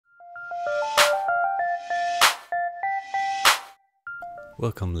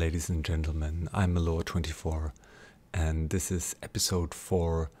Welcome, ladies and gentlemen. I'm Meloa24, and this is episode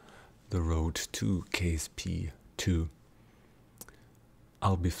 4, the road to KSP2.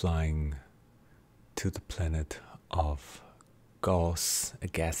 I'll be flying to the planet of Gauss, a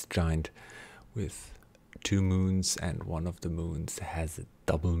gas giant with 2 moons, and one of the moons has a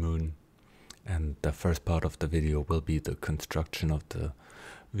double moon. And the first part of the video will be the construction of the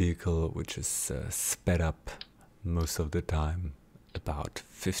vehicle, which is sped up most of the time, about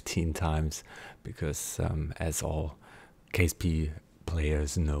 15 times, because as all KSP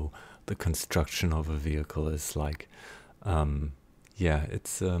players know, the construction of a vehicle is like,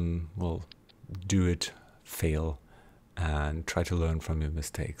 it's, well, do it, fail, and try to learn from your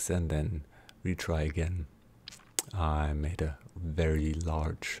mistakes, and then retry again. I made a very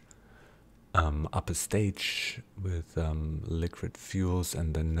large upper stage with liquid fuels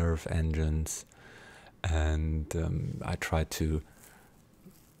and the nerve engines, and I tried to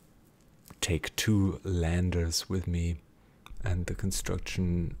take 2 landers with me, and the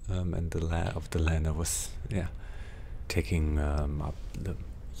construction and of the lander was taking up the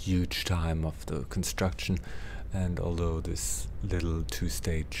huge time of the construction. And although this little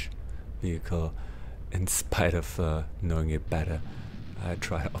 2-stage vehicle, in spite of knowing it better, I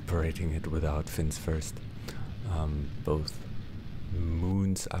tried operating it without fins first. Both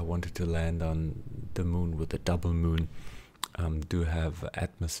moons I wanted to land on, the moon with the double moon, do have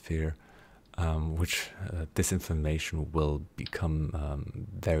atmosphere, which this information will become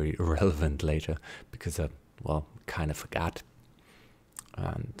very relevant later, because I, kind of forgot.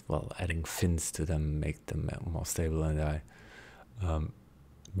 And, adding fins to them make them more stable, and I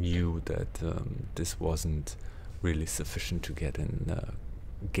knew that this wasn't really sufficient to get in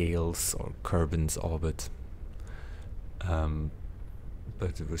Gauss or Kerbin's orbit.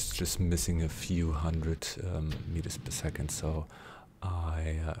 But it was just missing a few hundred meters per second, so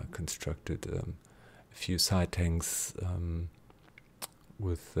I constructed a few side tanks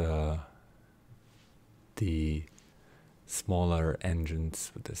with the smaller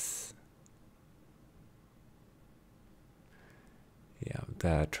engines with this.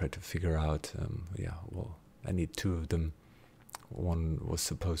 That I tried to figure out. I need 2 of them. One was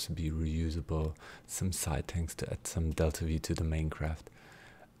supposed to be reusable, some side tanks to add some delta V to the main craft,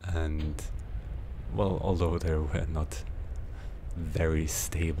 and although they were not very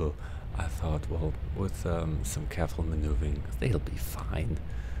stable, I thought, with some careful maneuvering, they'll be fine,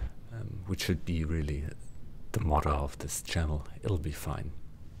 which should be really the motto of this channel. It'll be fine.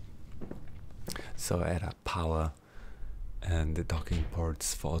 So I add up power and the docking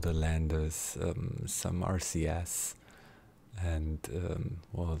ports for the landers, some RCS, and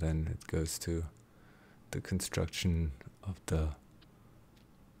then it goes to the construction of the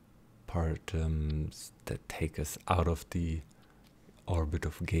part that take us out of the orbit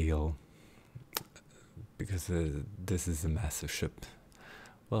of Gale, because this is a massive ship.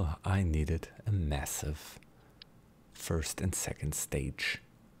 I needed a massive first and second stage.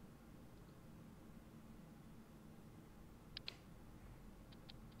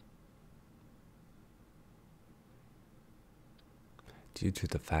 Due to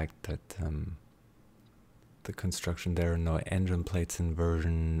the fact that the construction, there are no engine plates in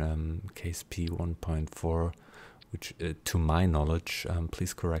version KSP 1.4, which to my knowledge,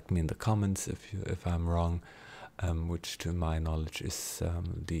 please correct me in the comments if I'm wrong, which to my knowledge is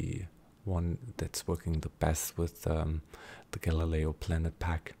the one that's working the best with the Galileo Planet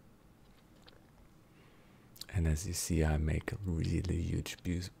Pack. And as you see, I make really huge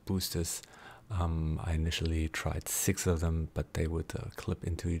boosters. I initially tried 6 of them, but they would clip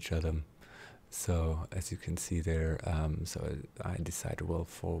into each other. So as you can see there, so I decided,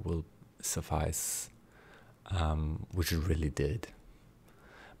 4 will suffice, which it really did.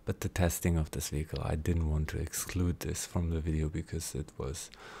 But the testing of this vehicle, I didn't want to exclude this from the video, because it was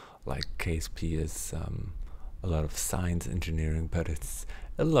like KSP is a lot of science engineering, but it's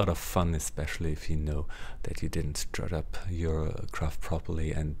a lot of fun, especially if you know that you didn't strut up your craft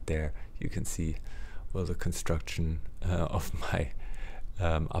properly. And there you can see, the construction of my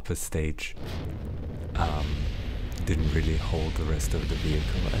upper stage didn't really hold the rest of the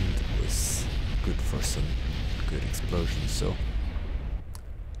vehicle, and was good for some good explosions. So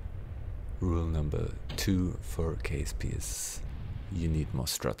rule number 2 for KSP is you need more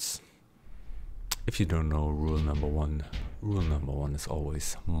struts. If you don't know rule number 1 is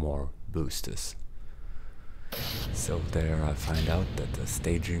always more boosters. So there I find out that the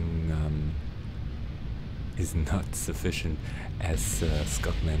staging is not sufficient, as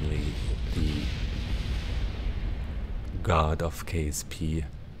Scott Manley, the god of KSP,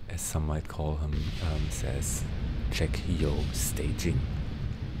 as some might call him, says, check your staging.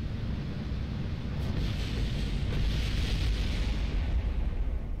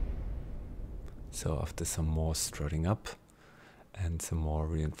 So after some more strutting up and some more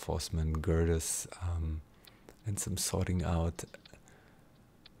reinforcement girders and some sorting out,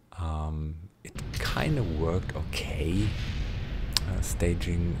 it kind of worked okay.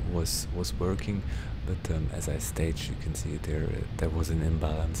 Staging was working, but as I staged, you can see there was an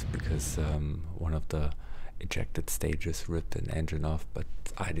imbalance because one of the ejected stages ripped an engine off, but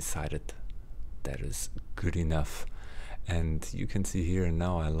I decided that is good enough. And you can see here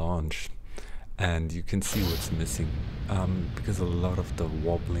now I launched, and you can see what's missing, because a lot of the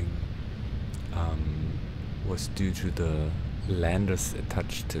wobbling was due to the landers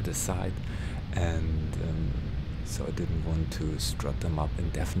attached to the side, and so I didn't want to strut them up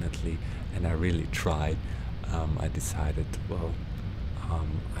indefinitely, and I really tried. I decided, well,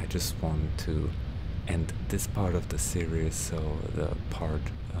 I just want to end this part of the series, so the part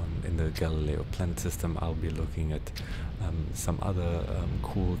in the Galileo Planet System. I'll be looking at some other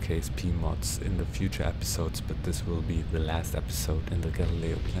cool KSP mods in the future episodes, but this will be the last episode in the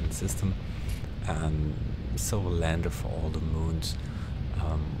Galileo Planet System. And so a lander for all the moons.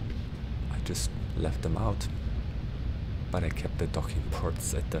 I just left them out, but I kept the docking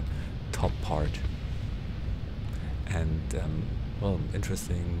ports at the top part. And well,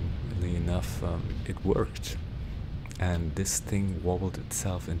 interestingly enough, it worked. And this thing wobbled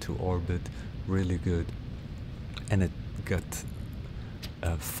itself into orbit really good, and it got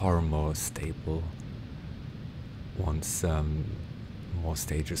far more stable once more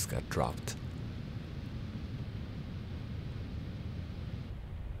stages got dropped.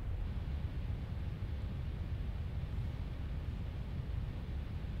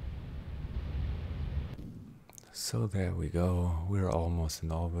 So there we go, we're almost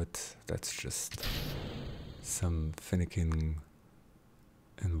in orbit. That's just some finicking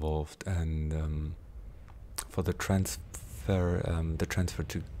involved, and for the transfer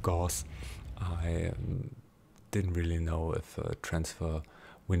to Gauss, I didn't really know if a transfer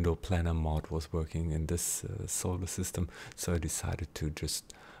window planner mod was working in this solar system, so I decided to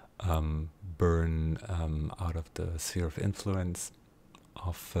just burn out of the sphere of influence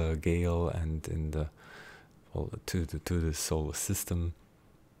of Gale and in the to the solar system,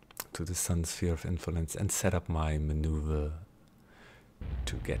 to the sun sphere of influence, and set up my maneuver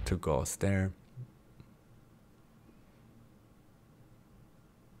to get to Gauss there.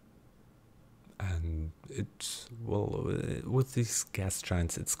 And it's, well, with these gas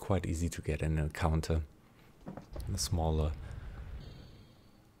giants, it's quite easy to get an encounter. The smaller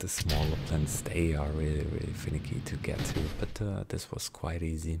planets, they are really finicky to get to, but this was quite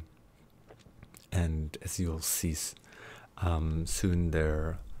easy. And as you'll see soon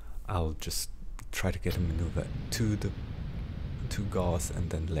there, I'll just try to get a maneuver to Gauss, and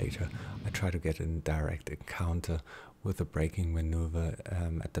then later I try to get a direct encounter with a braking maneuver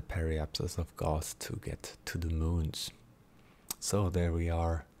at the periapsis of Gauss to get to the moons. So there we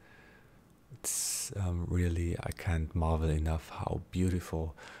are. It's really, I can't marvel enough how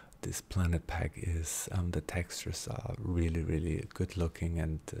beautiful this planet pack is. The textures are really good looking,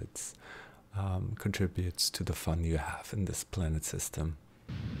 and it's contributes to the fun you have in this planet system.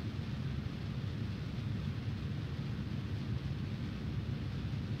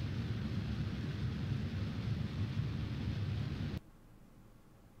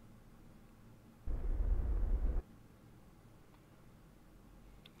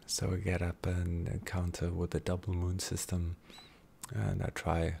 So we get up an encounter with the double moon system, and I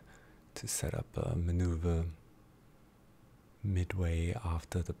try to set up a maneuver midway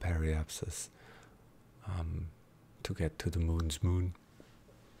after the periapsis to get to the moon's moon.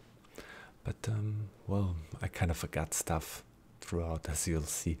 But well, I kind of forgot stuff throughout, as you'll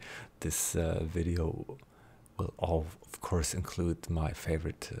see. This video will of course include my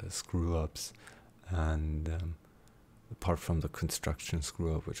favorite screw-ups, and apart from the construction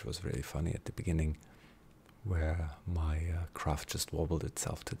screw-up, which was really funny at the beginning, where my craft just wobbled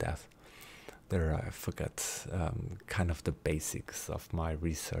itself to death. There I forgot kind of the basics of my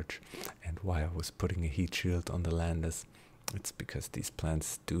research and why I was putting a heat shield on the landers. It's because these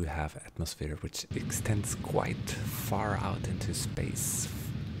planets do have atmosphere which extends quite far out into space,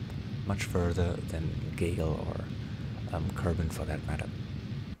 much further than Gale or Kerbal for that matter.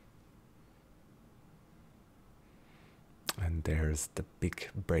 And there's the big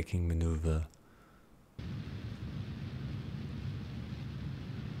braking maneuver.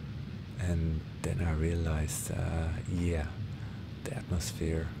 And then I realized, yeah, the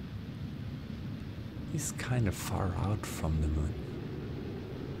atmosphere is kind of far out from the moon.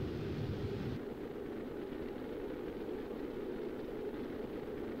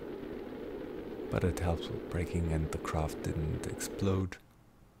 But it helps with braking, and the craft didn't explode.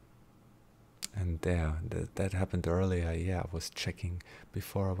 And there, that happened earlier. Yeah, I was checking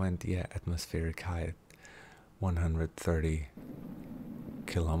before I went. Yeah, atmospheric high, 130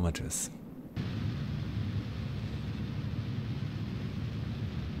 kilometers.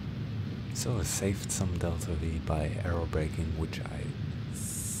 So I saved some delta V by aerobraking, which I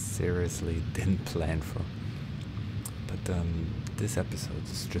seriously didn't plan for. But this episode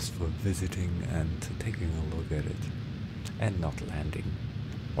is just for visiting and taking a look at it, and not landing.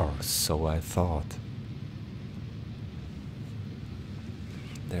 Or so I thought.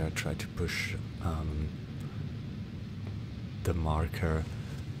 There I tried to push the marker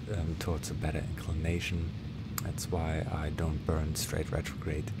towards a better inclination. That's why I don't burn straight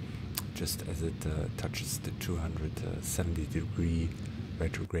retrograde, just as it touches the 270-degree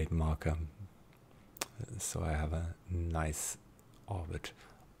retrograde marker. So I have a nice orbit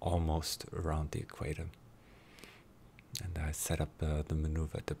almost around the equator. And I set up the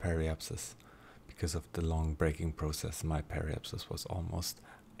maneuver at the periapsis. Because of the long braking process, my periapsis was almost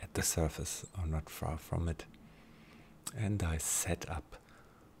at the surface, or not far from it. And I set up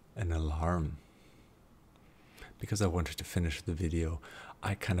an alarm. Because I wanted to finish the video,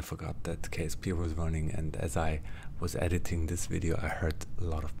 I kind of forgot that KSP was running, and as I was editing this video I heard a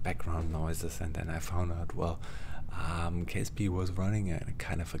lot of background noises, and then I found out, well, KSP was running and I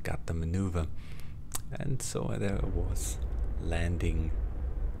kind of forgot the maneuver. And so there I was, landing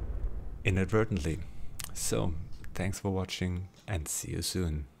inadvertently. So, thanks for watching and see you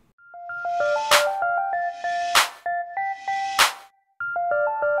soon.